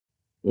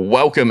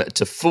Welcome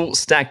to Full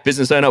Stack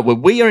Business Owner, where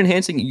we are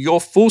enhancing your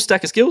full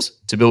stack of skills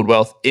to build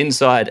wealth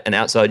inside and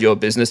outside your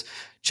business.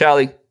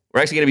 Charlie,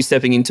 we're actually going to be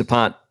stepping into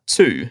part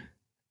 2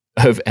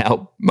 of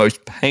our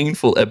most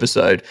painful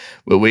episode,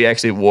 where we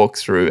actually walk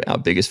through our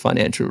biggest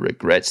financial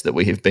regrets that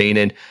we have been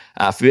in.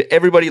 For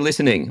everybody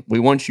listening, we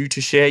want you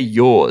to share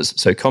yours.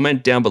 So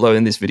comment down below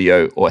in this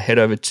video or head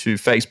over to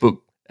Facebook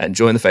and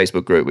join the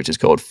Facebook group, which is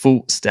called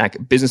Full Stack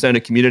Business Owner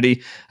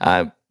Community.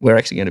 We're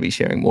actually going to be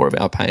sharing more of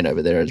our pain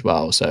over there as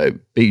well. So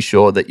be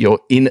sure that you're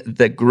in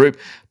the group.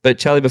 But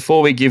Charlie,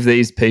 before we give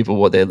these people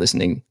what they're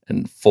listening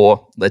and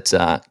for, let's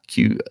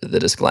cue the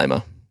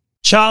disclaimer.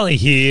 Charlie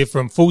here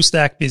from Full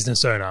Stack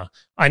Business Owner.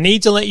 I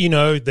need to let you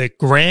know that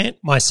Grant,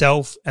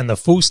 myself, and the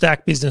Full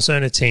Stack Business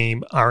Owner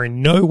team are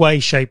in no way,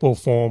 shape, or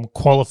form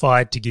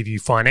qualified to give you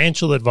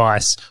financial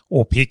advice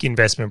or pick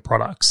investment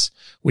products.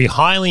 We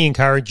highly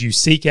encourage you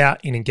seek out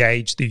and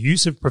engage the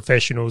use of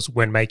professionals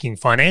when making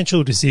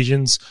financial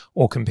decisions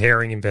or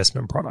comparing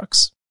investment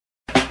products.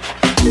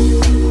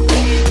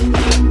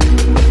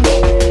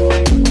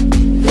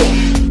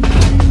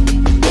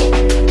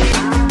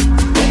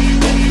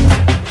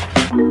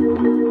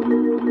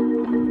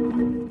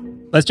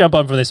 Let's jump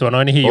on from this one. I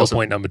want to hear your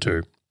point number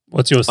 2.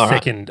 What's your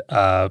second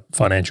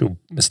financial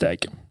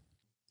mistake?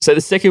 So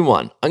the second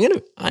one, I'm going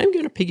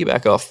to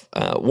piggyback off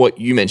what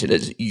you mentioned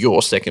as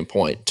your second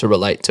point to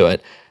relate to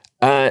it.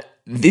 I'm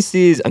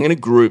going to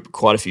group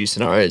quite a few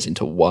scenarios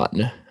into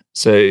one.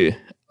 So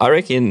I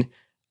reckon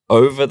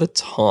over the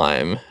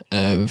time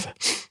of,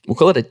 we'll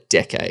call it a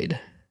decade,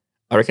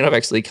 I reckon I've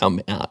actually come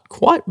out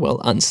quite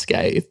well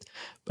unscathed,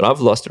 but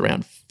I've lost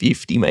around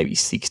 $50,000, maybe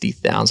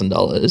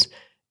 $60,000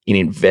 in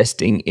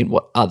investing in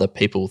what other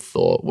people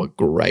thought were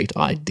great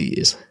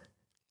ideas,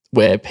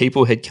 where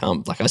people had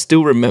come, like I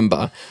still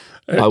remember.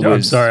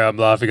 I'm sorry, I'm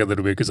laughing a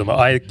little bit because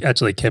I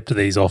actually kept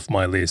these off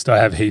my list. I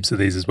have heaps of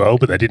these as well,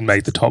 but they didn't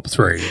make the top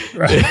 3.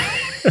 Right?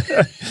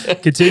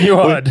 Continue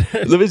on.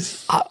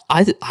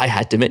 I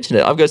had to mention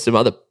it. I've got some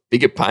other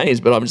bigger pains,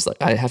 but I'm just like,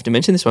 I have to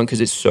mention this one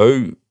because it's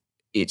so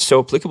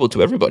applicable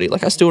to everybody.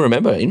 Like I still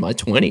remember in my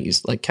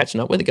 20s, like catching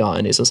up with a guy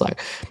and he's just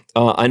like,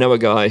 I know a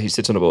guy who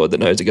sits on a board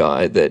that knows a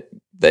guy that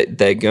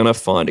they're going to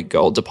find a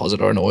gold deposit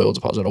or an oil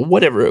deposit or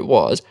whatever it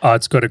was. Oh,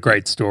 it's got a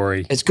great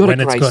story. It's got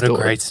a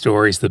great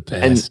story is the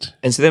best.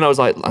 And so then I was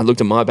like, I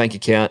looked at my bank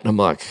account and I'm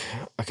like,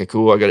 okay,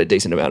 cool. I got a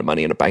decent amount of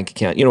money in a bank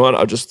account. You know what?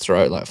 I'll just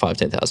throw like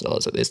 $5,000,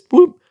 $10,000 at this.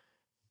 Whoop.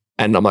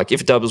 And I'm like,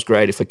 if it doubles,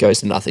 great. If it goes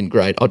to nothing,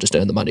 great. I'll just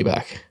earn the money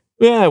back.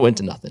 Yeah, I went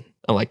to nothing.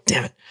 I'm like,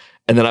 damn it.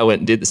 And then I went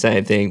and did the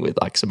same thing with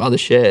like some other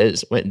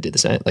shares, went and did the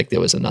same. Like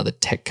there was another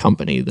tech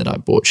company that I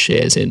bought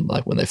shares in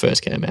like when they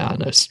first came out.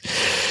 And it was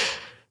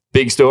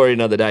big story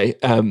another day.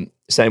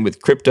 Same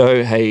with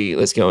crypto. Hey,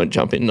 let's go and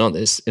jump in on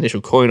this initial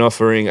coin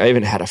offering. I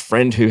even had a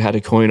friend who had a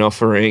coin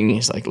offering.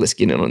 He's like, let's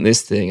get in on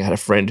this thing. I had a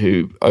friend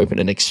who opened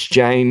an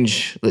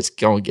exchange. Let's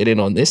go and get in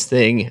on this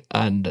thing.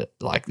 And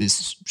like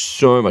there's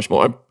so much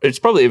more. It's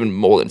probably even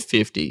more than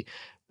 50.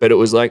 But it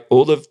was like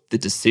all of the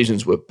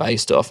decisions were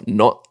based off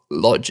not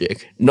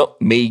logic,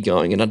 not me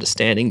going and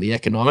understanding the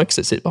economics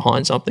that sit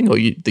behind something or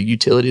the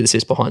utility that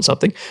sits behind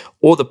something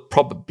or the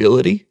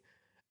probability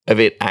of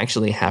it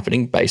actually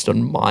happening based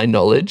on my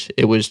knowledge.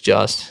 It was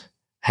just,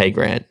 hey,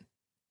 Grant,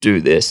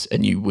 do this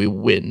and you will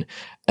win.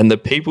 And the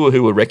people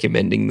who were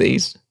recommending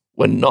these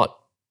were not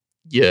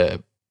your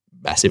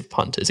massive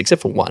punters,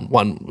 except for one.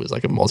 One was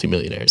like a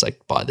multimillionaire. He's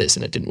like, buy this,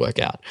 and it didn't work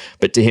out.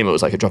 But to him, it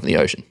was like a drop in the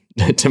ocean.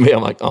 To me,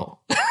 I'm like, oh,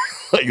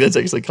 like that's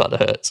actually kind of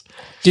hurts.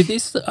 Did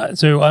this?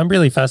 So I'm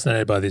really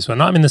fascinated by this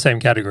one. I'm in the same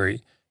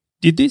category.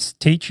 Did this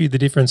teach you the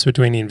difference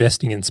between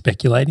investing and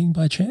speculating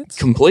by chance?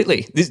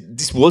 Completely.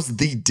 This was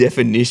the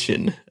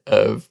definition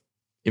of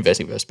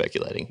investing versus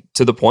speculating,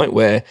 to the point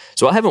where,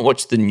 so I haven't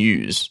watched the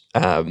news.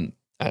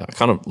 I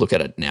kind of look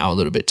at it now a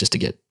little bit just to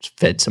get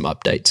fed some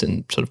updates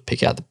and sort of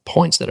pick out the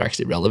points that are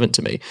actually relevant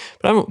to me.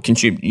 But I haven't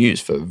consumed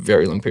news for a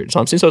very long period of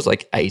time, since I was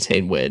like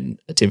 18 when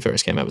Tim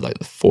Ferriss came out with like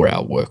the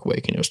 4-hour work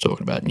week and he was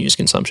talking about news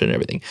consumption and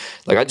everything.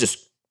 Like I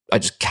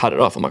just cut it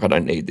off. I'm like, I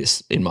don't need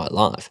this in my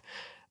life.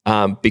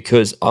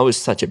 Because I was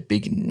such a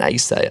big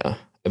naysayer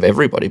of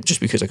everybody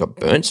just because I got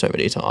burnt so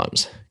many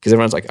times. Because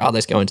everyone's like, oh,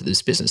 let's go into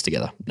this business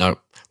together. No,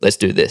 let's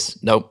do this.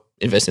 Nope,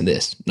 invest in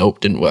this. Nope,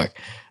 didn't work.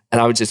 And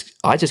I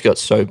just got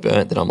so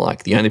burnt that I'm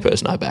like, the only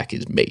person I back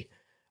is me.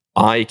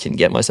 I can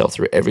get myself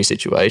through every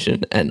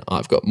situation and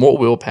I've got more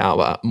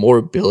willpower, more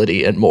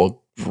ability and more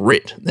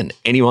grit than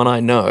anyone I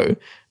know.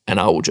 And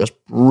I will just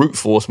brute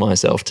force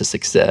myself to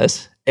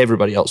success.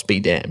 Everybody else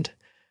be damned.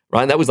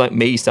 Right. And that was like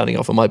me starting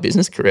off on my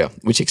business career,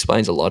 which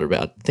explains a lot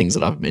about things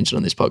that I've mentioned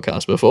on this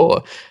podcast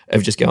before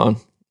of just going,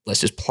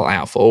 let's just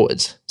plow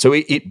forwards. So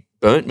it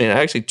burnt me.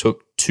 I actually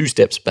took 2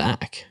 steps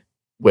back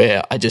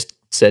where I just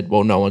said,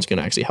 well, no one's going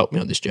to actually help me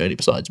on this journey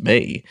besides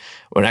me.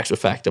 Or in actual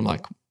fact, I'm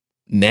like,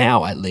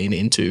 now I lean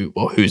into,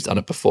 well, who's done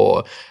it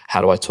before? How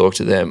do I talk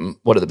to them?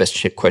 What are the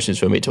best questions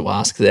for me to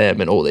ask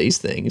them and all these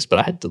things? But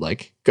I had to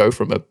like go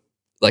from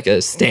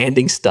a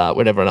standing start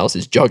when everyone else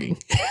is jogging.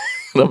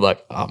 And I'm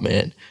like, oh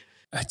man.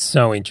 It's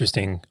so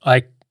interesting.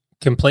 I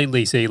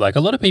completely see, like, a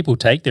lot of people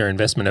take their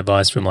investment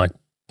advice from like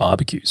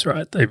barbecues,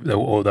 right?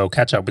 They'll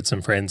catch up with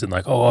some friends and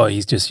like, oh,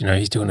 he's just,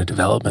 he's doing a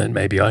development.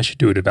 Maybe I should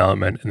do a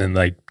development. And then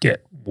they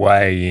get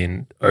way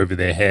in over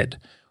their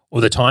head,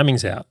 or the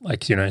timing's out.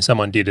 Like,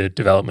 someone did a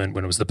development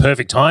when it was the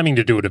perfect timing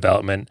to do a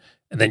development.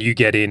 And then you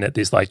get in at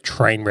this like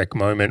train wreck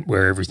moment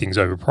where everything's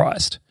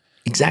overpriced.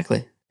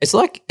 Exactly. It's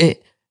like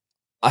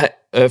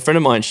a friend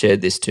of mine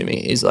shared this to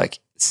me. Is like,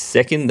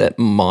 second that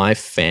my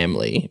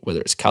family,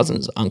 whether it's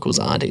cousins, uncles,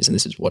 aunties, and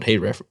this is what he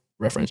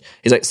referenced,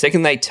 he's like,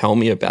 second they tell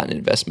me about an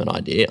investment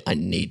idea, I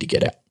need to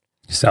get out.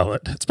 Sell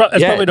it. It's probably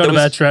not a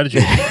bad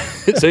strategy.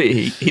 So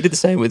he did the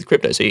same with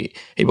crypto. So he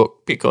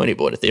bought Bitcoin, he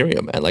bought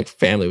Ethereum, and like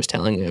family was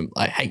telling him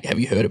like, hey, have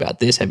you heard about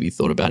this? Have you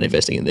thought about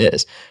investing in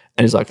this?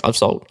 And he's like, I've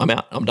sold. I'm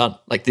out. I'm done.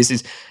 Like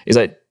he's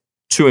like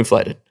too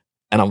inflated.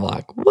 And I'm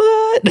like,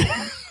 what?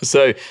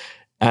 So,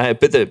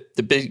 but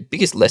the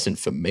biggest lesson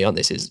for me on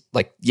this is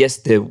like, yes,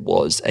 there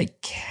was a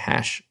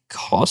cash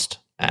cost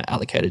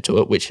allocated to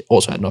it, which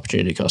also had an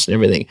opportunity cost and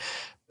everything.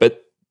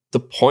 But the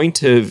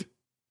point of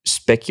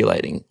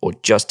speculating or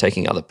just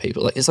taking other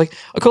people, like, it's like,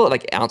 I call it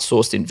like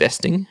outsourced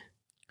investing,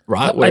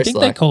 right? I think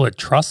they call it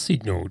trust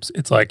signals.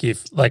 It's like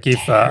if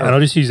and I'll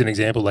just use an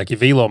example, like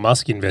if Elon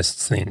Musk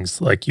invests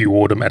things, like you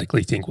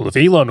automatically think, well, if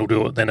Elon will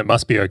do it, then it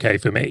must be okay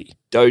for me.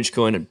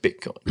 Dogecoin and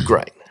Bitcoin,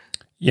 great.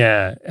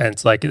 Yeah, and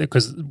it's like,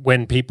 because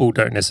when people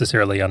don't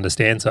necessarily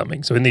understand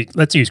something, so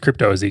let's use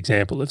crypto as the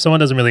example. If someone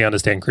doesn't really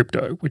understand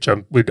crypto, which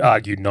I would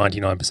argue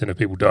 99% of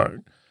people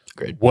don't,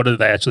 Agreed. What do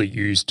they actually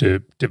use to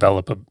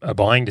develop a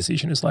buying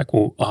decision? It's like,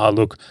 well,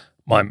 look,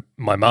 my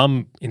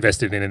mum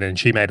invested in it and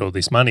she made all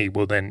this money.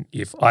 Well, then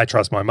if I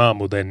trust my mum,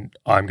 well, then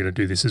I'm going to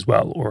do this as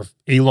well. Or if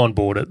Elon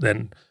bought it,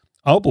 then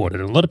I'll bought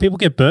it. And a lot of people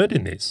get burned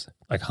in this,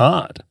 like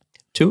hard.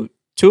 Two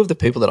of the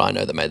people that I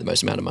know that made the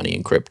most amount of money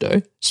in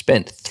crypto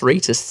spent 3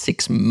 to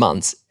 6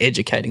 months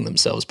educating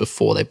themselves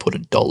before they put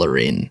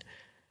 $1 in.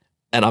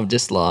 And I'm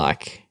just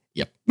like,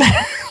 yep,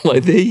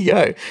 like there you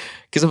go.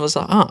 Because I was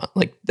like,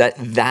 like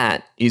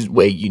that is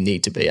where you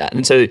need to be at.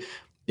 And so,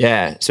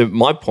 yeah, so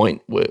my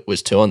point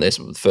was two on this.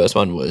 The first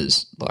one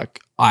was like,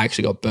 I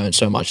actually got burnt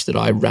so much that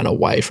I ran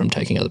away from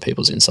taking other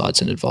people's insights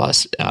and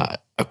advice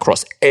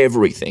across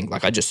everything.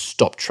 Like I just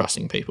stopped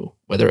trusting people,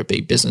 whether it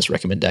be business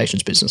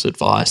recommendations, business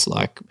advice,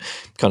 like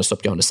kind of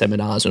stopped going to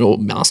seminars and all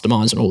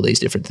masterminds and all these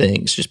different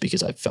things just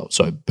because I felt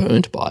so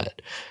burnt by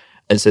it.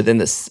 And so then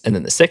the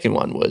second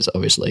one was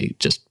obviously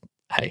just,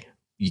 hey,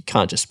 you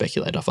can't just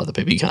speculate off other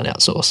people. You can't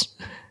outsource.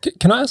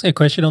 Can I ask a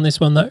question on this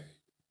one though?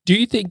 Do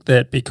you think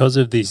that because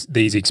of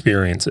these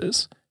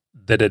experiences,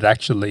 that it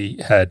actually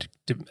had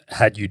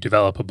you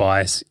develop a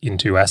bias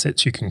into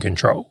assets you can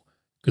control?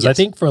 Because yes. I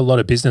think for a lot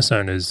of business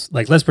owners,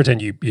 like let's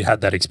pretend you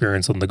had that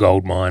experience on the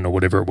gold mine or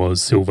whatever it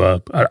was,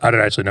 silver. I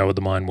don't actually know what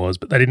the mine was,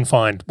 but they didn't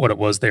find what it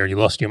was there and you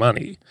lost your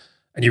money.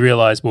 And you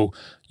realize, well,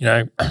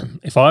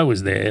 if I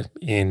was there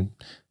in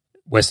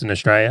Western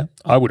Australia,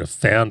 I would have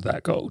found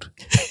that gold.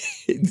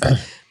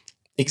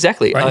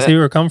 Exactly. Right? See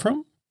where it come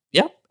from?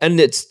 Yeah. And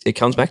it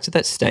comes back to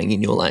that staying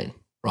in your lane,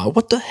 right?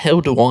 What the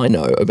hell do I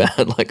know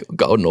about like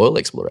gold and oil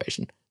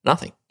exploration?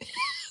 Nothing.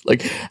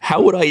 Like,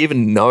 how would I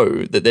even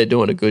know that they're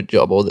doing a good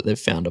job or that they've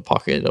found a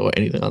pocket or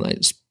anything like that?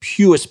 It's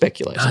pure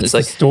speculation. It's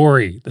like the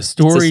story. The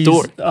stories,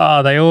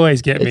 they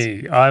always get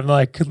me. I'm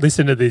like,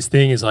 listen to this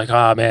thing. It's like,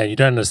 man, you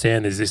don't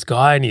understand. There's this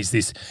guy and he's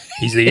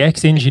the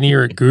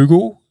ex-engineer at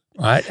Google.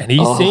 Right. And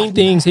he's seen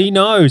things he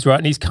knows, right?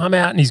 And he's come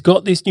out and he's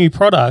got this new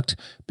product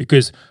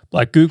because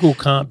like Google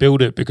can't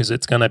build it because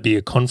it's going to be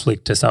a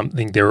conflict to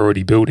something they're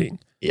already building.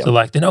 Yep. So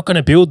like they're not going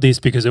to build this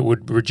because it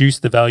would reduce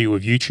the value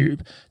of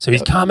YouTube. So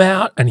he's come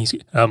out and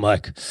I'm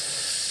like. The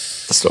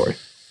story.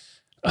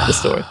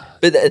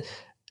 But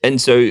and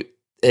so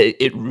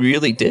it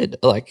really did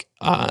like,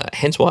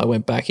 hence why I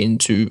went back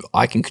into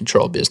I can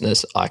control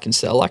business, I can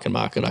sell, I can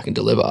market, I can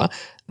deliver.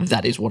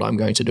 That is what I'm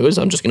going to do is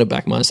I'm just going to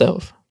back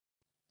myself.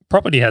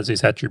 Property has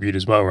this attribute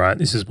as well, right?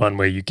 This is one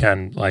where you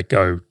can like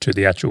go to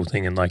the actual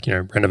thing and like,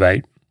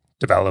 renovate,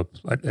 develop.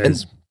 Like,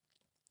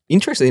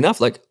 interestingly enough,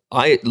 like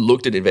I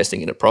looked at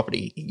investing in a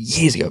property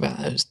years ago, about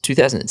it was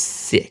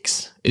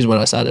 2006 is when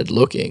I started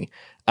looking.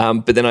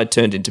 But then I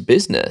turned into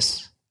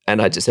business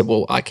and I just said,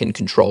 well, I can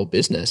control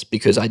business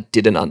because I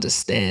didn't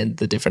understand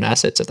the different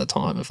assets at the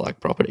time of like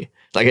property.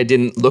 Like I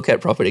didn't look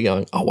at property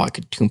going, I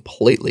could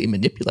completely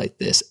manipulate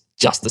this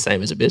just the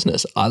same as a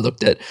business. I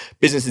looked at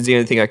business is the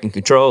only thing I can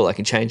control. I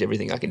can change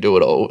everything. I can do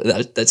it all.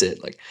 That's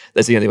it. Like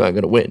that's the only way I'm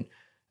going to win.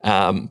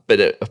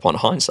 But upon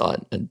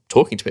hindsight and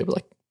talking to people,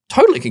 like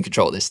totally can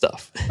control this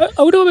stuff.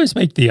 I would almost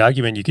make the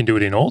argument you can do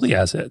it in all the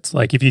assets.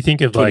 Like if you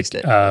think of like,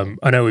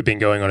 I know we've been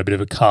going on a bit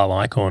of a Carl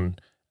Icahn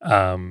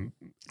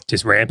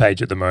just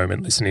rampage at the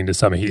moment, listening to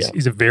some of his.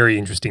 He's a very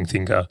interesting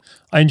thinker.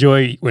 I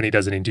enjoy when he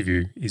does an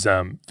interview. He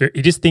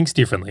just thinks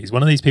differently. He's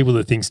one of these people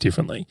that thinks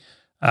differently.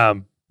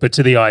 But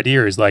to the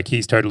idea is like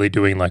he's totally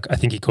doing like, I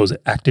think he calls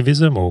it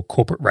activism or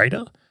corporate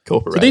raider.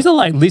 So these are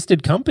like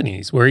listed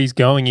companies where he's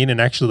going in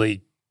and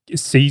actually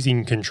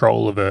seizing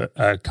control of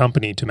a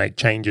company to make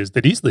changes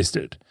that is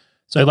listed.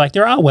 So like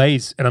there are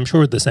ways, and I'm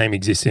sure the same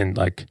exists in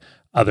like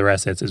other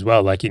assets as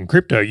well. Like in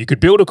crypto, you could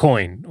build a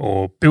coin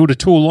or build a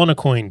tool on a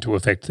coin to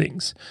affect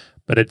things.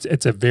 But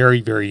it's a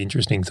very, very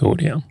interesting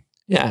thought here.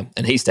 Yeah,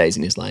 and he stays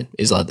in his lane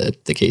is like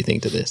the key thing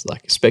to this.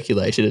 Like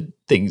speculation and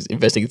things,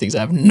 investing in things I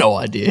have no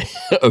idea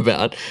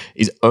about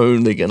is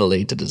only going to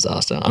lead to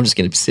disaster. I'm just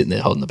going to be sitting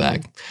there holding the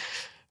bag.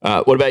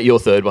 What about your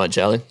third one,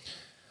 Charlie?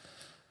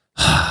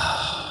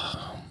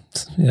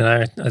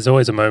 There's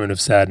always a moment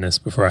of sadness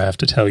before I have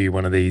to tell you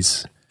one of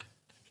these.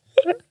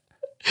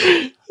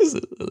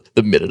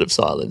 The minute of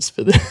silence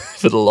for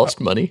the lost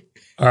money.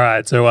 All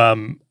right. So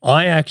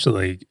I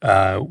actually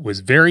was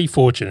very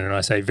fortunate, and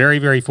I say very,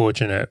 very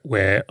fortunate,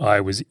 where I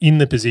was in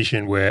the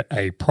position where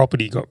a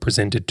property got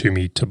presented to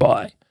me to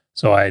buy.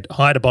 So I'd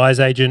hired a buyer's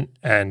agent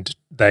and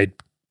they'd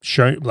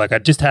shown, like I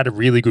just had a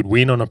really good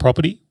win on a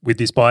property with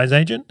this buyer's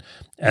agent.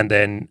 And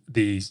then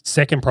the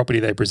second property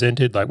they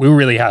presented, like we were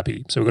really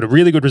happy. So we got a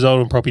really good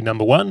result on property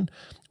number 1.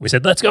 We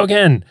said, let's go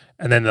again.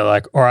 And then they're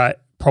like, all right,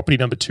 property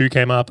number 2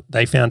 came up.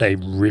 They found a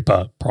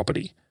ripper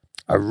property.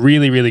 A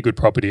really, really good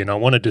property, and I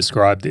want to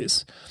describe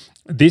this.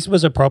 This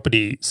was a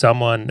property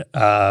someone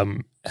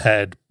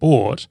had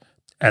bought,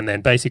 and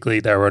then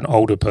basically they were an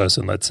older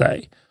person, let's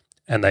say,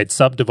 and they'd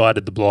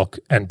subdivided the block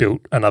and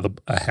built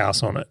a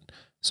house on it.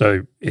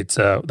 So it's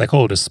they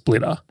call it a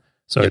splitter.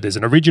 So there's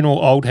an original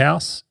old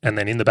house, and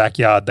then in the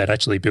backyard they'd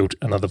actually built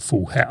another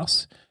full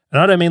house. And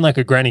I don't mean like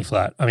a granny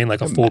flat. I mean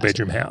like a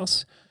 4-bedroom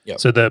house.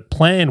 Yep. So the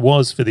plan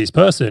was for this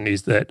person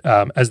is that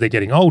as they're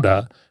getting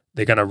older,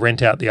 they're going to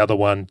rent out the other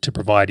one to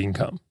provide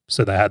income.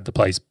 So they had the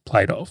place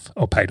paid off.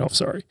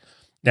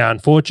 Now,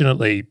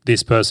 unfortunately,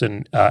 this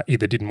person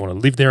either didn't want to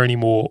live there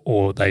anymore,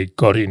 or they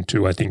got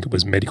into, I think it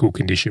was medical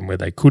condition where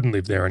they couldn't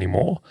live there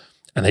anymore,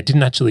 and they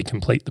didn't actually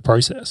complete the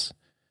process.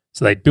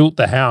 So they built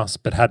the house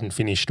but hadn't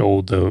finished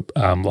all the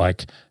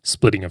like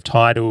splitting of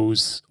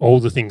titles, all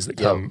the things that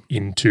come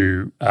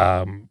into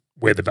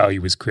where the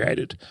value was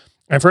created.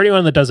 And for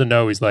anyone that doesn't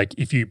know, is like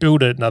if you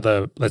build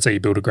another, let's say you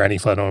build a granny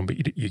flat on, but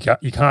you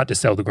can't just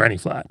sell the granny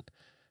flat,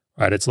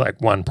 right? It's like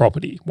one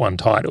property, one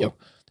title. Yep.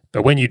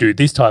 But when you do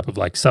this type of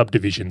like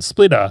subdivision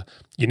splitter,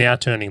 you're now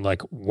turning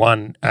like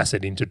one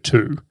asset into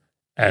 2,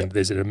 and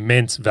there's an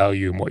immense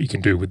value in what you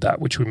can do with that,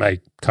 which we may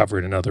cover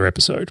in another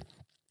episode.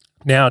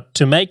 Now,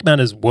 to make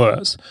matters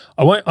worse,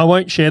 I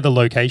won't share the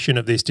location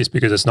of this just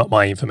because it's not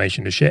my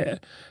information to share,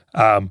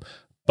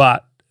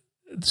 but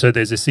so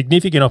there's a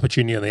significant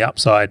opportunity on the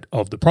upside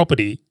of the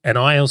property, and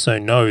I also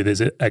know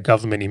there's a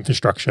government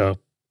infrastructure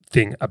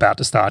thing about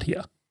to start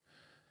here.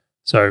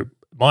 So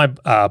my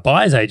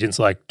buyer's agent's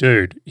like,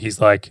 dude, he's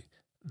like,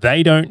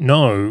 they don't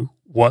know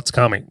what's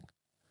coming.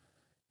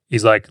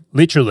 He's like,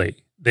 literally,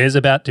 there's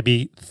about to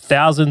be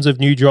thousands of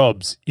new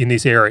jobs in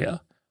this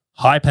area,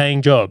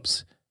 high-paying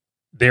jobs.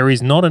 There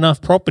is not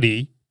enough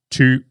property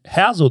to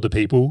house all the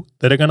people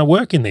that are going to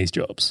work in these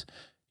jobs.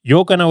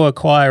 You're going to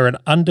acquire an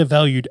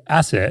undervalued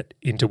asset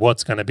into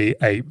what's going to be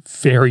a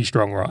very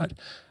strong ride.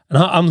 And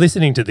I'm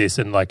listening to this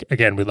and like,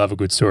 again, we love a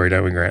good story,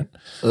 don't we, Grant?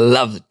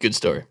 Love a good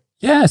story.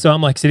 Yeah. So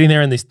I'm like sitting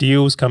there and this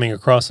deal's coming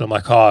across and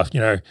I'm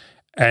like,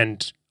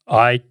 and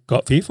I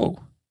got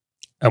fearful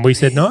and we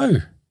said no.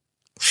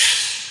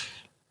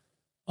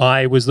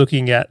 I was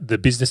looking at the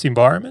business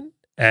environment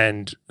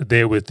and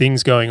there were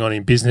things going on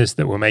in business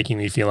that were making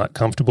me feel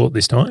uncomfortable at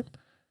this time.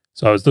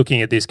 So I was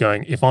looking at this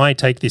going, if I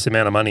take this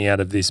amount of money out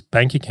of this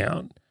bank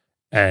account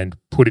and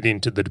put it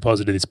into the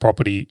deposit of this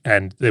property,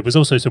 and there was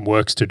also some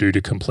works to do to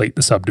complete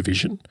the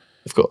subdivision.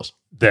 Of course.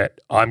 That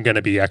I'm going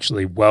to be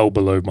actually well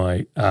below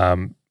my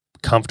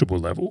comfortable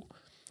level,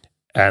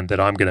 and that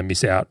I'm going to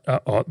miss out.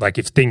 Like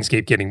if things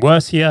keep getting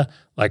worse here,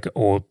 like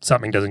or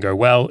something doesn't go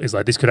well, is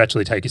like this could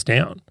actually take us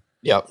down.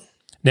 Yep.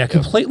 Now,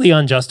 completely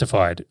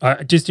unjustified.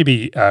 Just to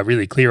be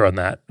really clear on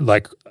that,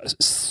 like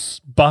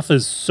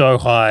buffers so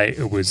high,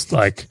 it was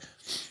like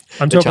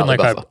I'm talking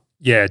like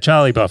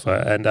Charlie Buffer.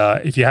 And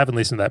if you haven't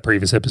listened to that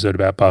previous episode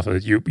about Buffer,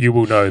 you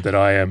will know that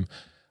I am.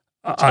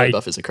 Charlie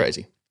Buffers are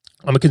crazy.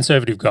 I'm a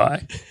conservative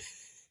guy,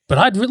 but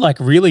I'd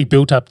really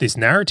built up this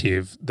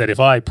narrative that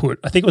if I put,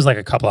 I think it was like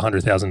a couple of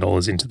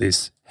 $100,000 into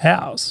this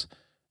house,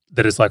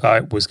 that it's like I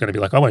was going to be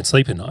like I won't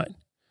sleep at night.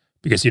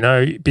 Because,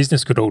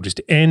 business could all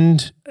just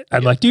end.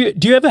 And like, do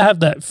you ever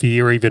have that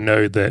fear, even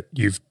though that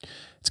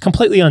it's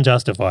completely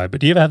unjustified,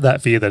 but do you ever have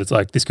that fear that it's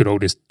like, this could all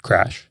just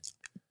crash?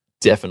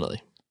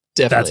 Definitely.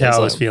 That's how I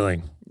was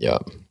feeling. Yeah.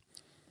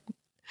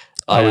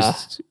 I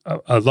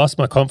lost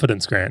my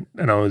confidence, Grant.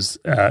 And I was,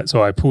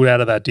 so I pulled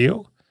out of that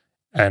deal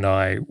and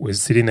I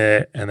was sitting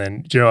there and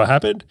then, do you know what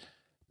happened?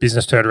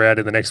 Business turned around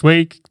in the next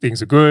week.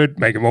 Things are good,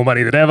 making more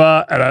money than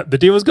ever. And the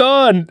deal was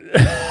gone.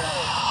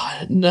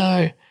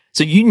 No.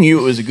 So you knew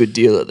it was a good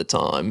deal at the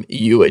time.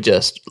 You were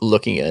just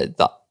looking at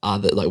the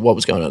other, like what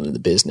was going on in the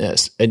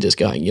business and just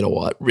going, you know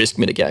what, risk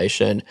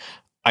mitigation.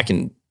 I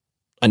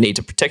need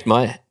to protect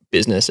my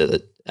business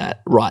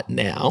at right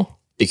now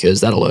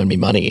because that'll earn me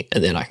money,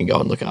 and then I can go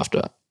and look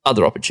after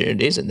other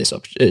opportunities, and this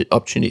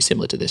opportunity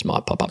similar to this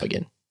might pop up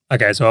again.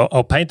 Okay, so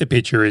I'll paint the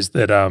picture is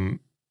that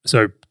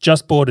so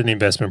just bought an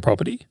investment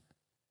property.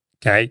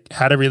 Okay,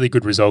 had a really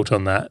good result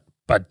on that,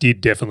 but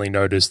did definitely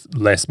notice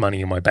less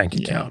money in my bank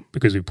account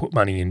because we put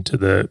money into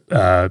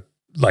the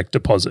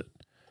deposit.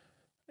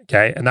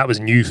 Okay, and that was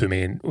new for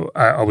me, and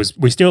I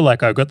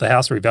got the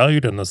house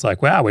revalued, and I was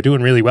like, wow, we're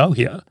doing really well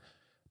here,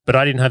 but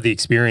I didn't have the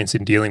experience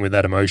in dealing with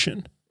that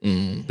emotion.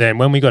 Then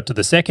when we got to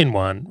the second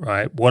one,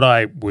 right, what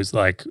I was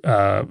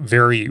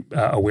very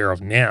aware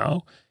of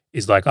now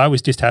is I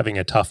was just having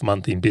a tough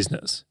month in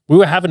business. We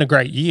were having a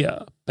great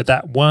year, but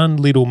that one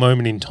little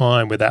moment in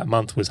time where that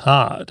month was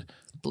hard,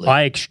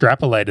 I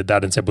extrapolated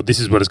that and said, well, this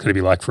is what it's going to be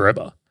like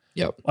forever.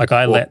 Yep.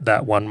 Let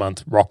that 1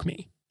 month rock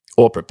me.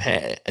 Or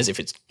prepare as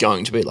if it's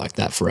going to be like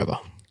that forever.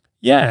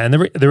 Yeah, and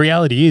the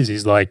reality is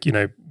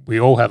we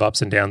all have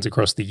ups and downs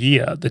across the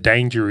year. The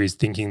danger is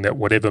thinking that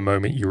whatever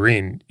moment you're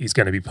in is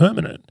going to be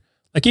permanent.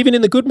 Even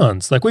in the good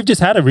months, we've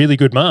just had a really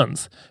good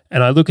month.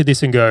 And I look at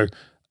this and go,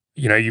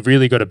 you've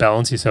really got to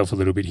balance yourself a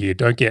little bit here.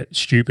 Don't get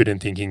stupid and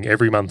thinking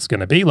every month's going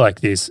to be like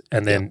this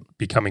and then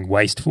becoming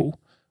wasteful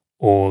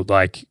or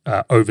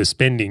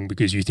overspending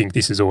because you think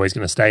this is always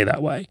going to stay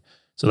that way.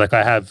 So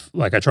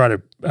I try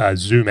to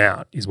zoom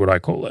out is what I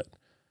call it.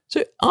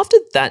 So after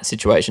that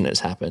situation has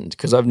happened,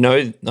 because I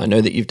know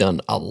that you've done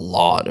a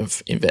lot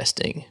of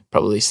investing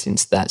probably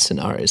since that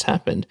scenario has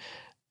happened.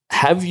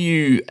 Have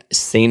you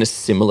seen a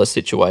similar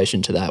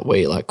situation to that where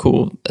you're like,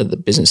 cool, the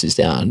business is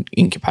down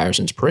in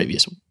comparison to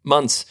previous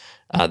months.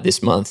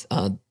 This month,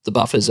 the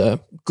buffers are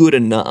good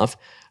enough,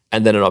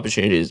 and then an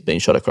opportunity is being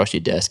shot across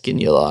your desk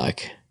and you're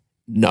like,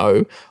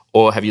 no.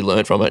 Or have you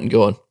learned from it and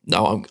gone,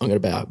 no, I'm going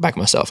to back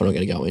myself and I'm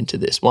going to go into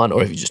this one? Or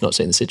have you just not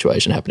seen the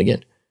situation happen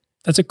again?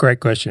 That's a great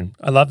question.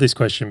 I love this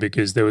question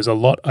because there was a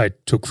lot I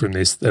took from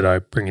this that I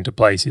bring into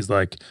place is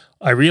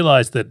I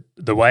realized that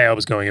the way I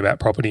was going about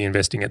property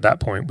investing at that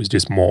point was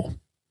just more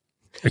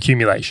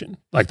accumulation.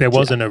 There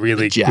wasn't a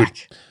really good...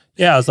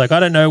 Yeah, I was I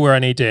don't know where I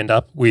need to end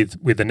up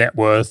with the net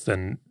worth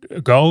and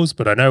goals,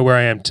 but I know where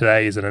I am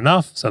today isn't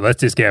enough, so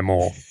let's just get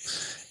more.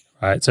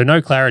 Right, so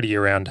no clarity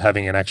around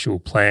having an actual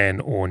plan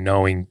or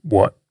knowing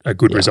what a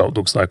good result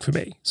looks like for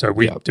me. So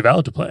we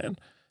developed a plan.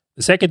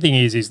 The second thing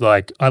is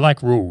I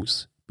like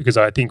rules because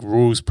I think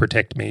rules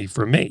protect me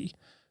from me.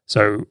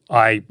 So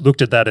I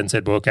looked at that and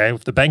said, well, okay,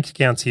 if the bank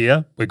account's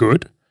here, we're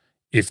good.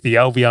 If the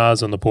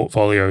LVR's on the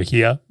portfolio are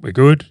here, we're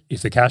good.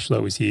 If the cash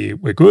flow is here,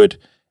 we're good.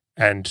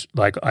 And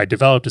I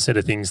developed a set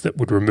of things that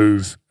would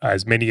remove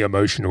as many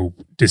emotional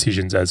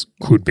decisions as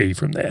could be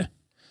from there.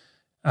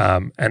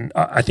 And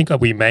I think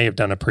we may have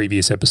done a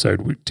previous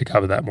episode to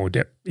cover that more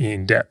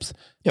in depth.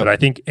 But I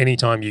think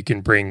anytime you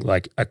can bring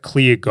a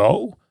clear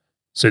goal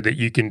so that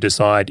you can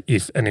decide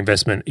if an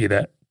investment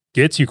either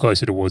gets you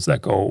closer towards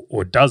that goal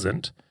or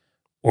doesn't,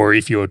 or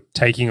if you're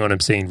taking on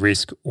obscene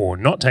risk or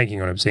not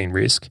taking on obscene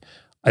risk,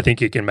 I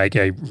think it can make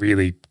a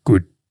really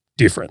good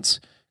difference.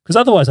 Because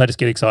otherwise I just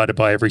get excited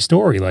by every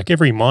story,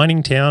 every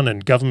mining town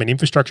and government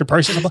infrastructure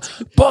process. I'm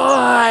like,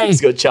 buy!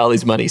 It's got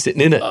Charlie's money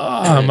sitting in it.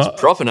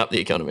 It's propping up the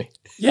economy.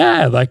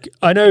 Yeah,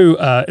 I know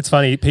it's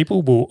funny.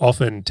 People will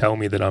often tell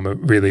me that I'm a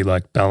really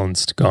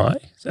balanced guy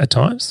at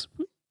times.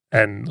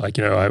 And I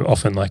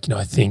often I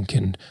think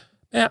and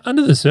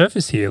under the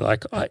surface here,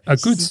 a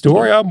good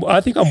story,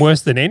 I think I'm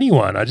worse than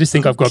anyone. I just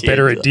think I've got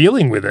better at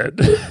dealing with it.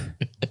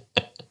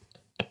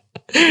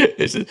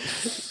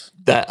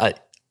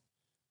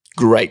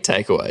 Great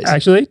takeaways.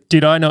 Actually,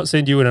 did I not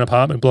send you an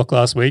apartment block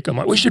last week? I'm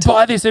like, we should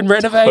buy this and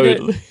renovate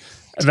it.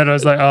 And then I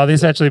was like, oh,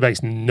 this actually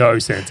makes no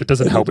sense. It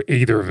doesn't help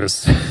either of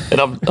us.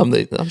 And I'm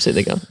sitting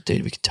there going,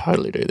 dude, we could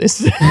totally do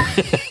this.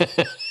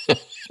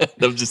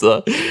 I'm just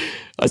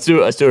I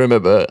still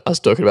remember us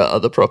talking about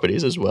other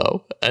properties as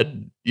well.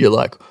 And you're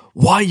like,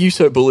 why are you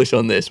so bullish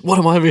on this? What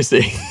am I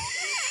missing?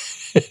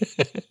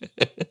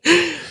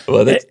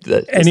 Well,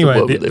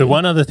 anyway, the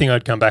one other thing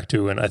I'd come back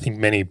to, and I think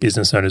many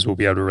business owners will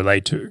be able to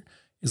relate to,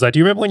 is do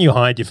you remember when you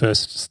hired your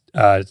first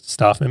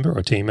staff member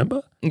or team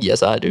member?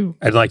 Yes, I do.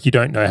 And you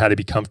don't know how to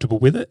be comfortable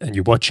with it, and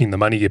you're watching the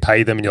money you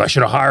pay them, and you're like,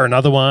 should I hire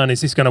another one?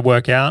 Is this going to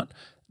work out?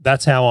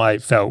 That's how I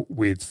felt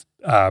with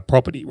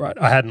property, right?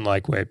 I hadn't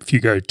where if you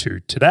go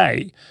to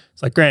today,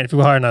 it's Grant, if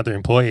you hire another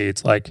employee,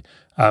 it's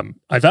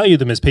I value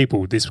them as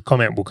people. This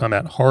comment will come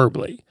out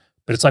horribly.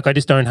 But it's I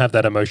just don't have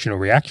that emotional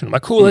reaction. I'm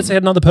like, cool, let's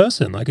add another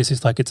person. It's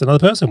just it's another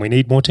person. We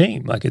need more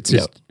team. It's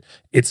just,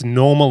 it's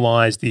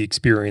normalized the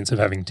experience of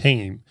having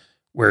team.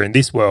 Where in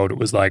this world, it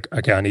was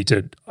okay,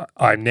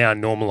 I'm now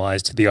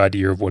normalized to the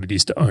idea of what it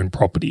is to own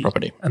property.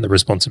 And the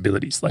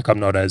responsibilities. I'm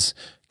not as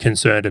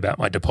concerned about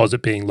my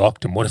deposit being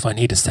locked and what if I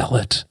need to sell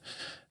it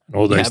and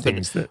all those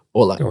things that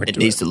it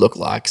needs to look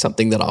like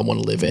something that I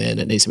want to live in.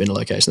 It needs to be in a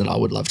location that I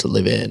would love to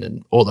live in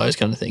and all those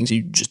kind of things.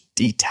 You just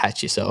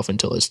detach yourself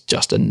until it's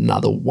just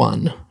another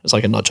one. It's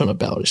like a notch on a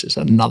belt. It's just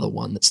another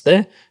one that's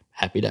there.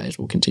 Happy days.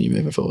 We'll continue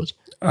moving forward.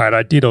 All right.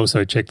 I did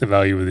also check the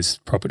value of this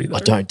property though.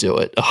 Don't do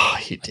it. Oh,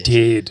 you did. I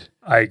did.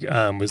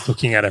 I was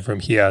looking at it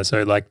from here.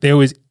 So there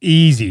was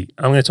easy,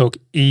 I'm going to talk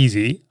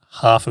easy,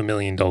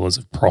 $500,000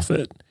 of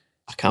profit.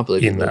 I can't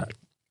believe in that.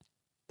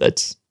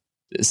 That's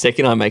the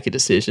second I make a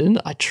decision,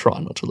 I try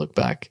not to look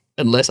back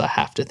unless I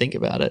have to think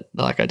about it.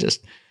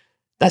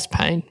 That's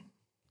pain.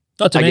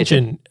 Not to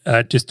mention,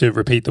 just to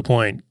repeat the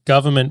point,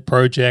 government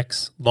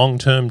projects,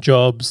 long-term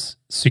jobs,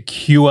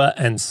 secure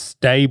and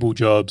stable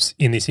jobs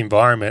in this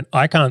environment.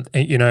 I can't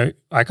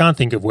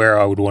think of where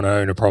I would want to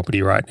own a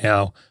property right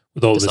now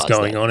with all this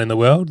going on in the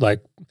world.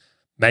 Like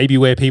maybe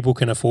where people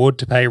can afford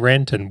to pay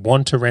rent and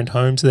want to rent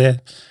homes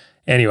there.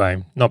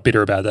 Anyway, not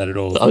bitter about that at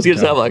all. I was going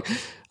to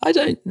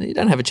say, you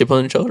don't have a chip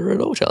on your shoulder at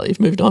all, Charlie.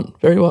 You've moved on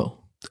very well.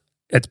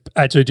 It's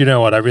actually, do you know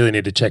what? I really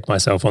need to check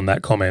myself on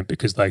that comment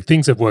because like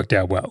things have worked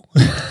out well.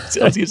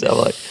 So I was going to say,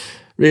 like,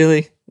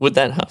 really? Would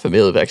that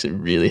 $500,000 have actually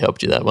really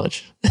helped you that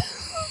much?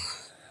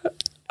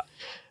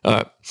 All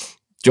right.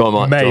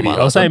 Maybe.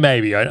 I'll say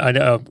maybe.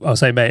 I'll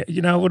say maybe.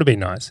 You know, it would have been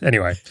nice.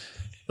 Anyway,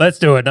 let's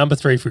do it. Number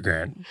 3 for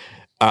Grant.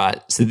 All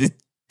right. So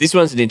this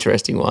one's an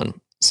interesting one.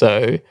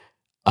 So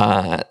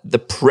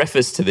the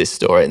preface to this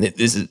story, and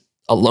this is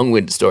a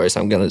long-winded story,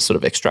 so I'm going to sort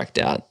of extract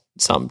out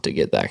some to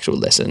get the actual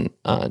lesson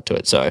to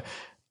it. So I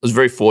was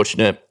very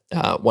fortunate.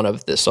 One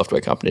of the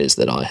software companies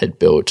that I had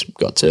built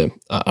got to,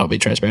 I'll be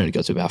transparent, it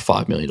got to about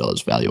 $5 million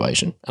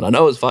valuation. And I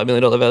know it was $5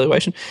 million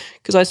valuation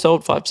because I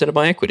sold 5% of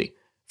my equity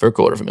for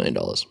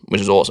 $250,000,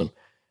 which is awesome.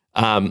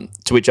 To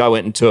which I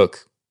went and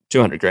took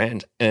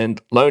 $200,000 and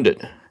loaned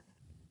it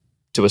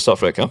to a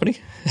software company.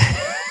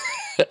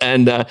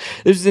 And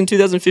this was in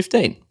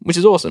 2015, which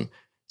is awesome.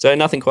 So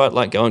nothing quite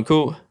like going,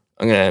 cool,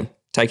 I'm going to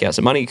take out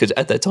some money because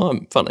at that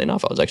time, funnily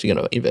enough, I was actually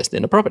going to invest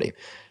in a property.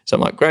 So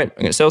I'm like, great,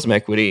 I'm going to sell some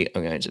equity,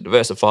 I'm going to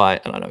diversify,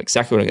 and I know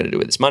exactly what I'm going to do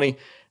with this money.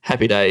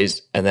 Happy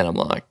days. And then I'm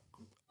like,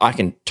 I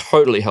can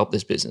totally help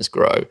this business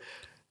grow.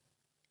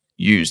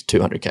 Use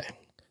 $200,000.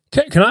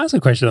 Can I ask a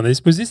question on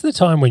this? Was this the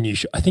time when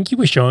I think you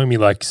were showing me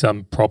like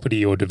some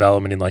property or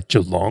development in like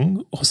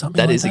Geelong or something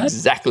like that? That is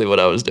exactly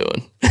what I was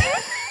doing.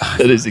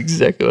 That is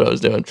exactly what I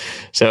was doing.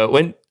 So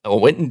I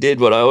went and did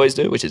what I always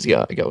do, which is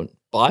go and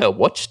buy a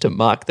watch to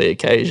mark the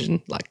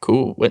occasion. Like,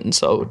 cool, went and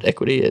sold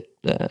equity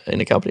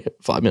in a company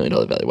at $5 million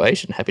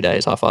valuation. Happy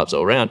days, high fives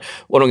all around.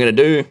 What I'm going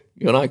to do,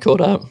 you and I caught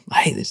up.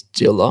 Hey, this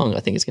Geelong, I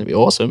think it's going to be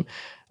awesome.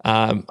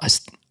 I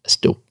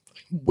still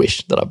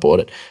wish that I bought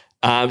it.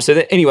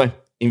 Anyway,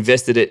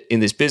 invested it in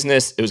this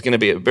business. It was going to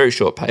be a very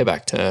short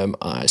payback term.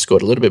 I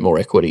scored a little bit more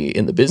equity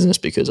in the business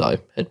because I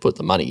had put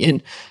the money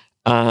in.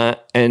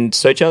 And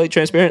so, Charlie,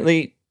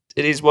 transparently,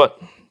 it is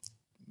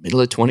middle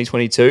of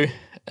 2022.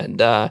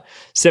 And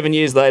 7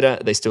 years later,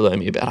 they still owe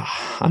me about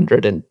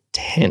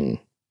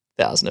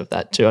 110,000 of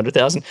that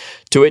 200,000,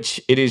 to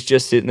which it is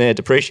just sitting there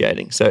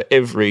depreciating. So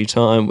every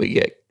time we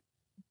get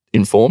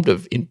informed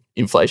of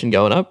inflation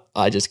going up,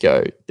 I just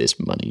go, this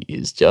money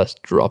is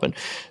just dropping.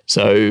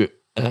 So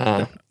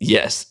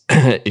yes,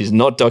 it is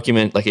not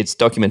documented, like it's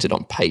documented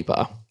on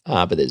paper,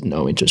 but there's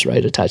no interest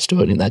rate attached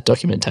to it in that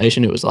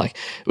documentation. It was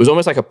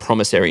almost like a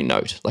promissory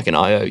note, like an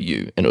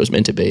IOU, and it was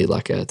meant to be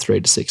like a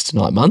 3 to 6 to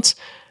 9 months.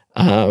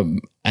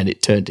 And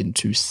it turned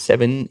into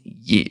 7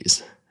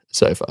 years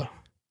so far.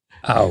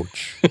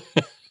 Ouch.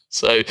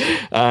 So,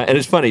 and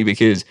it's funny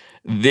because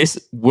this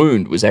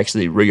wound was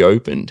actually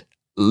reopened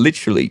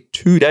literally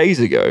 2 days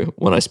ago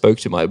when I spoke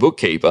to my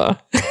bookkeeper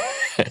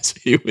as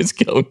he was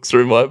going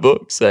through my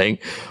book saying,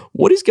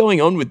 what is going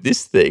on with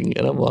this thing?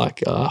 And I'm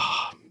like,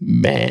 oh,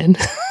 man.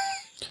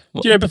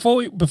 Before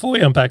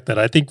we unpack that,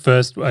 I think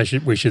first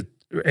we should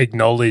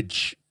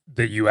acknowledge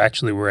that you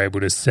actually were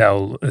able to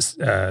sell a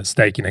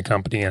stake in a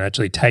company and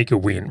actually take a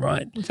win,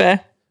 right?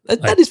 Fair.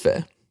 That is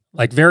fair.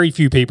 Like very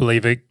few people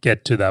even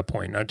get to that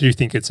point. I do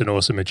think it's an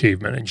awesome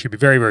achievement and you should be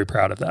very, very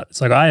proud of that.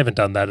 It's like I haven't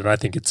done that and I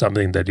think it's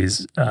something that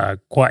is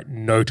quite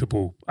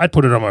notable. I'd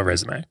put it on my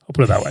resume. I'll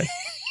put it that way.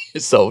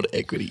 Sold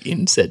equity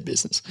in said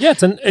business. Yeah,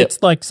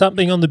 it's like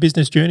something on the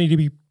business journey to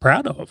be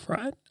proud of,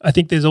 right? I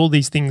think there's all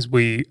these things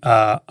we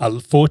are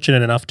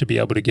fortunate enough to be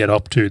able to get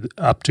up to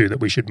that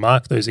we should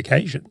mark those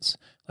occasions.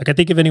 Like I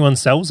think if anyone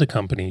sells a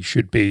company,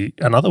 should be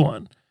another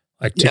one.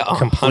 Like to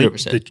complete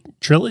 100%. The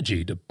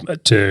trilogy to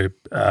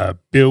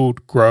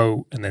build,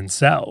 grow, and then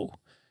sell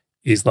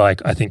is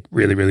like I think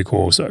really, really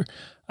cool also.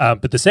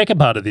 But the second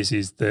part of this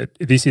is that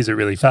this is a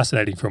really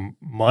fascinating from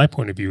my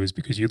point of view is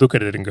because you look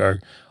at it and go,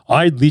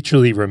 I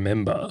literally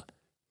remember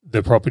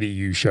the property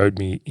you showed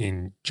me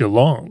in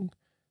Geelong,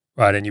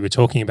 right? And you were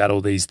talking about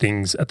all these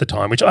things at the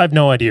time, which I have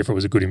no idea if it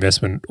was a good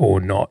investment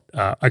or not.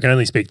 I can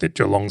only speak that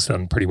Geelong's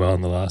done pretty well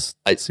in the last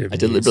 7 years. I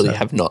deliberately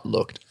have not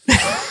looked.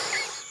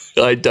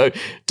 I don't.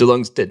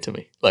 Geelong's dead to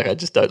me. Like I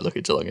just don't look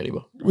at Geelong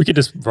anymore. We could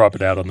just write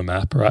it out on the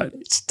map, right?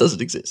 It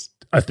doesn't exist.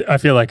 I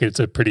feel like it's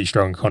a pretty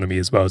strong economy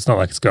as well. It's not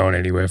like it's going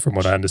anywhere from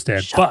what I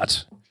understand.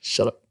 Shut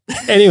up.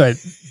 Anyway,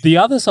 the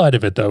other side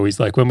of it though is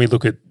like when we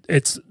look at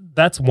that's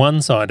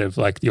one side of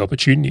like the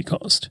opportunity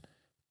cost.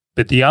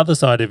 But the other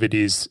side of it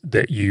is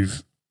that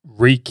you've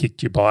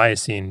re-kicked your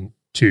bias in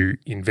to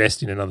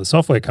invest in another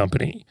software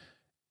company.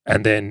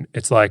 And then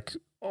it's like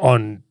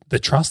on the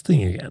trust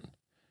thing again.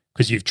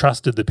 Because you've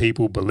trusted the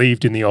people,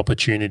 believed in the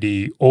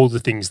opportunity, all the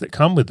things that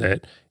come with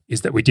it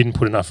is that we didn't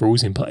put enough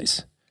rules in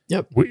place.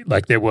 Yep.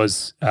 There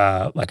was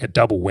like a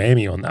double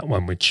whammy on that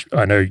one, which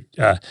I know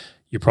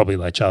you're probably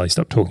like, Charlie,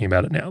 stop talking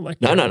about it now.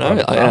 Like No.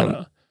 I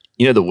am.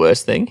 You know the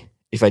worst thing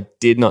if I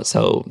did not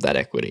sell that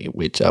equity,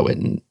 which I went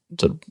and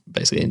sort of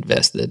basically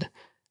invested,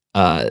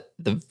 the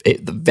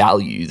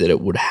value that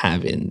it would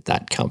have in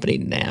that company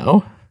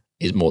now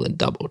is more than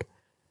doubled.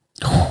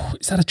 Oh,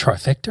 is that a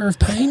trifecta of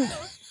pain?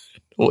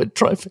 Or a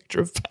trifecta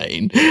of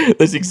pain.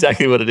 That's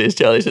exactly what it is,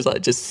 Charlie. It's just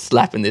like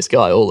slapping this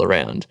guy all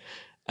around.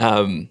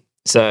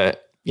 So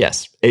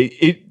yes,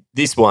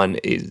 this one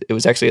it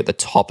was actually at the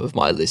top of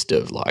my list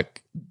of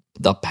like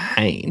the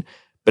pain,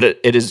 but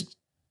it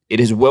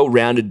has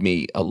well-rounded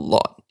me a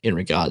lot in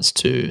regards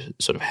to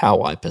sort of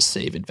how I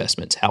perceive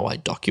investments, how I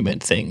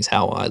document things,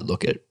 how I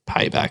look at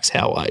paybacks,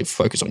 how I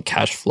focus on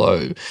cash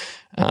flow,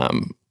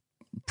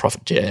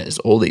 profit shares,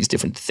 all these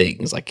different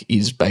things, like,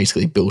 is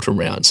basically built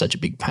around such a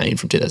big pain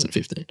from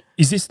 2015.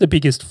 Is this the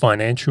biggest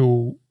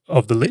financial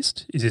of the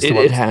list? Is this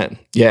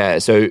yeah.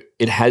 So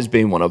it has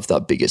been one of the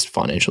biggest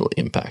financial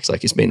impacts.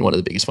 Like, it's been one of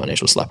the biggest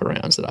financial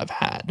slap-arounds that I've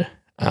had.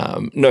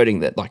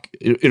 Noting that, like,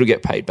 it'll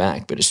get paid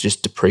back, but it's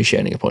just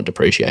depreciating upon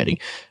depreciating.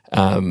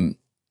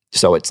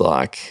 So it's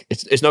like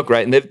it's not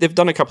great, and they've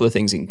done a couple of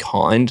things in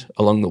kind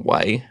along the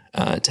way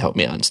to help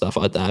me out and stuff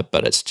like that.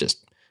 But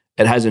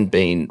it hasn't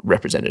been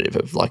representative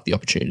of like the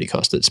opportunity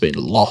cost that's been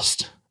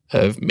lost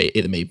of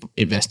either me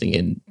investing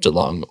in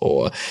Geelong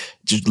or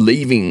just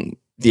leaving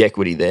the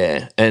equity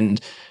there.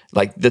 And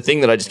like, the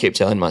thing that I just keep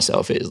telling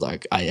myself is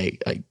like, I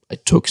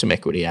took some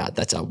equity out.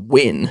 That's a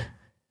win,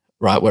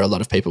 right? Where a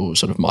lot of people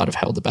sort of might have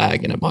held the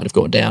bag and it might have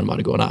gone down, might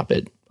have gone up.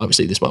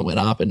 Obviously this one went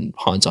up, and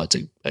hindsight's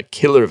a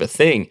killer of a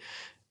thing.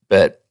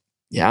 But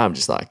yeah, I'm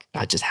just like,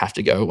 I just have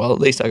to go, well, at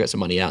least I got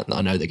some money out and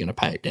I know they're going to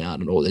pay it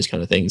down and all these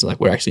kind of things. Like,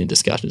 we're actually in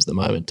discussions at the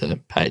moment to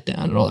pay it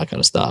down and all that kind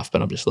of stuff.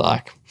 But I'm just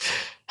like,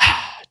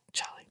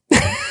 Charlie.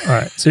 All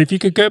right. So if you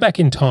could go back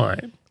in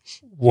time,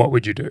 what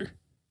would you do?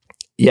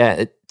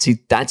 Yeah. See,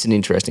 that's an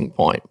interesting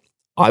point.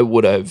 I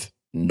would have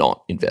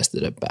not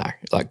invested it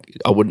back. Like,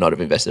 I would not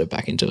have invested it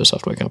back into a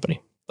software company.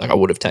 Like, I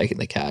would have taken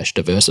the cash,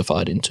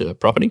 diversified into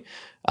property,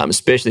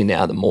 especially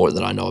now the more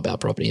that I know about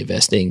property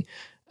investing.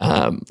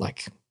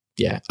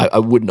 Yeah, I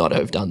would not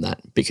have done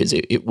that, because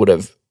it would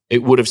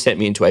have sent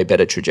me into a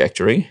better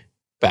trajectory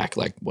back,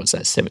 like, what's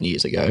that, 7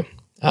 years ago,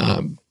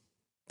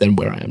 than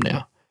where I am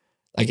now.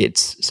 Like,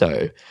 it's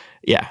so,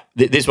 yeah.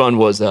 This one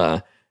was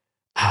at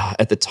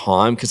the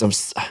time,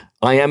 because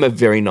I am a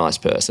very nice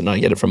person. I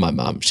get it from my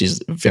mum.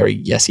 She's very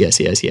yes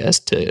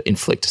to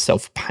inflict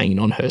self-pain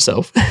on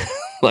herself.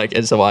 Like,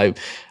 and so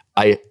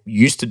I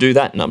used to do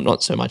that, and I'm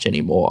not so much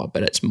anymore,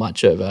 but it's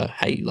much of a,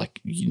 hey, like,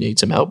 you need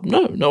some help?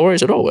 No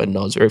worries at all. And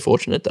I was very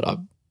fortunate that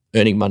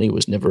earning money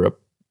was never a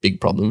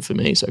big problem for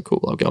me. So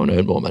cool, I'll go and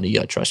earn more money.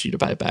 I trust you to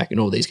pay it back and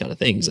all these kind of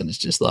things. And it's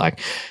just like,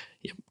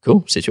 yeah,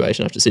 cool,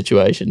 situation after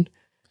situation. And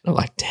I'm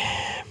like,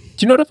 damn.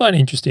 Do you know what I find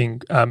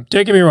interesting? Don't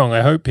get me wrong.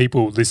 I hope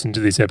people listen to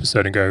this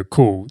episode and go,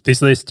 cool,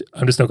 this list,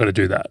 I'm just not going to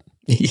do that.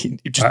 You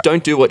just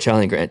don't do what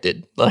Charlie and Grant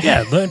did. Like,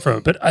 yeah, learn from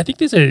it. But I think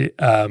there's a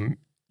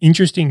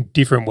interesting,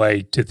 different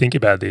way to think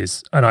about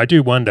this. And I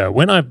do wonder,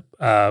 when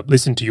I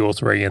listen to your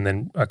three and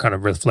then kind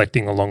of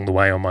reflecting along the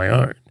way on my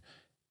own,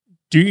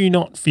 do you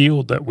not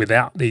feel that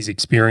without these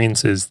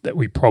experiences that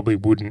we probably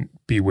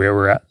wouldn't be where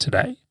we're at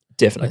today?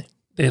 Definitely. Like,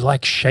 they're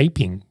like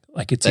shaping.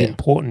 Like, it's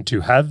important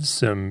to have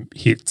some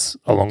hits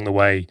along the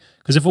way,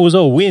 because if it was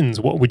all wins,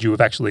 what would you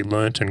have actually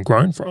learnt and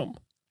grown from?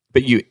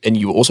 But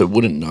you also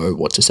wouldn't know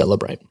what to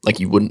celebrate. Like,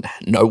 you wouldn't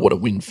know what a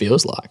win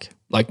feels like.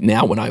 Like,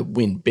 now when I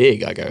win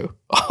big, I go,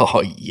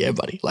 oh yeah,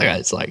 buddy. Like,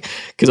 it's like,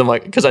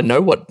 because I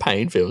know what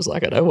pain feels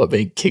like. I know what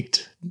being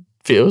kicked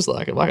feels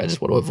like. I'm like, I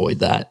just want to avoid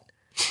that.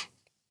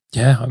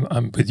 Yeah,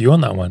 I'm with you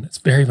on that one. It's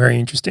very, very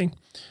interesting.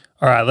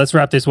 All right, let's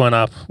wrap this one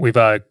up. We've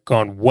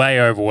gone way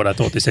over what I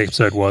thought this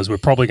episode was. We're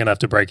probably going to have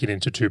to break it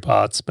into two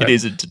parts. But it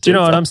is into two. Do you know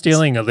what? parts. I'm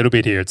stealing a little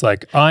bit here. It's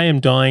like, I am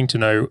dying to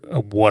know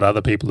what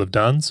other people have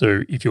done.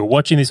 So if you're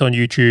watching this on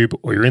YouTube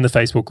or you're in the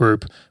Facebook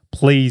group,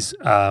 please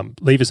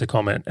leave us a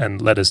comment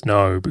and let us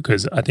know,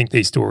 because I think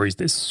these stories,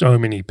 there's so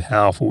many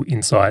powerful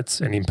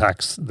insights and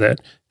impacts that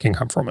can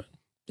come from it.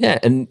 Yeah,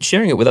 and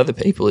sharing it with other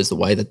people is the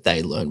way that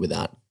they learn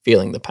without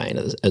feeling the pain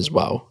as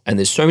well. And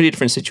there's so many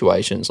different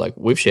situations. Like,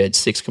 we've shared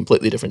 6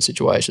 completely different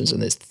situations,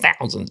 and there's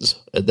thousands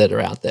that are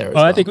out there as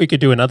well. I think we could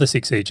do another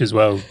 6 each as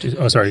well.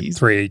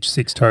 3 each,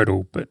 6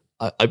 total. But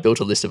I built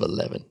a list of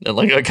 11, and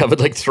like, I covered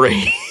like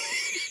 3.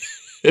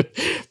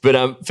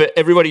 But for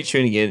everybody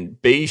tuning in,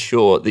 be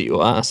sure that you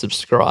are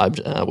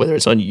subscribed, whether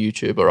it's on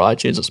YouTube or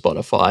iTunes or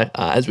Spotify,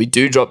 as we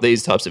do drop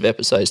these types of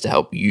episodes to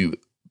help you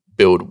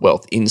build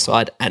wealth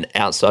inside and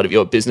outside of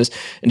your business.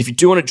 And if you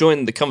do want to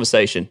join the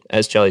conversation,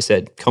 as Charlie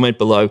said, comment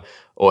below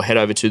or head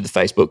over to the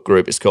Facebook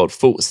group. It's called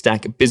Full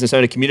Stack Business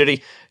Owner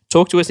Community.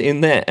 Talk to us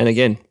in there. And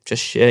again,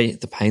 just share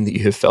the pain that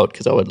you have felt,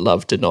 because I would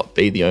love to not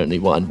be the only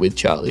one with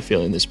Charlie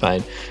feeling this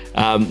pain.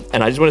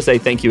 And I just want to say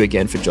thank you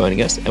again for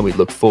joining us, and we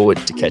look forward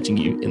to catching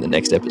you in the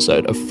next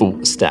episode of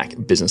Full Stack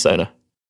Business Owner.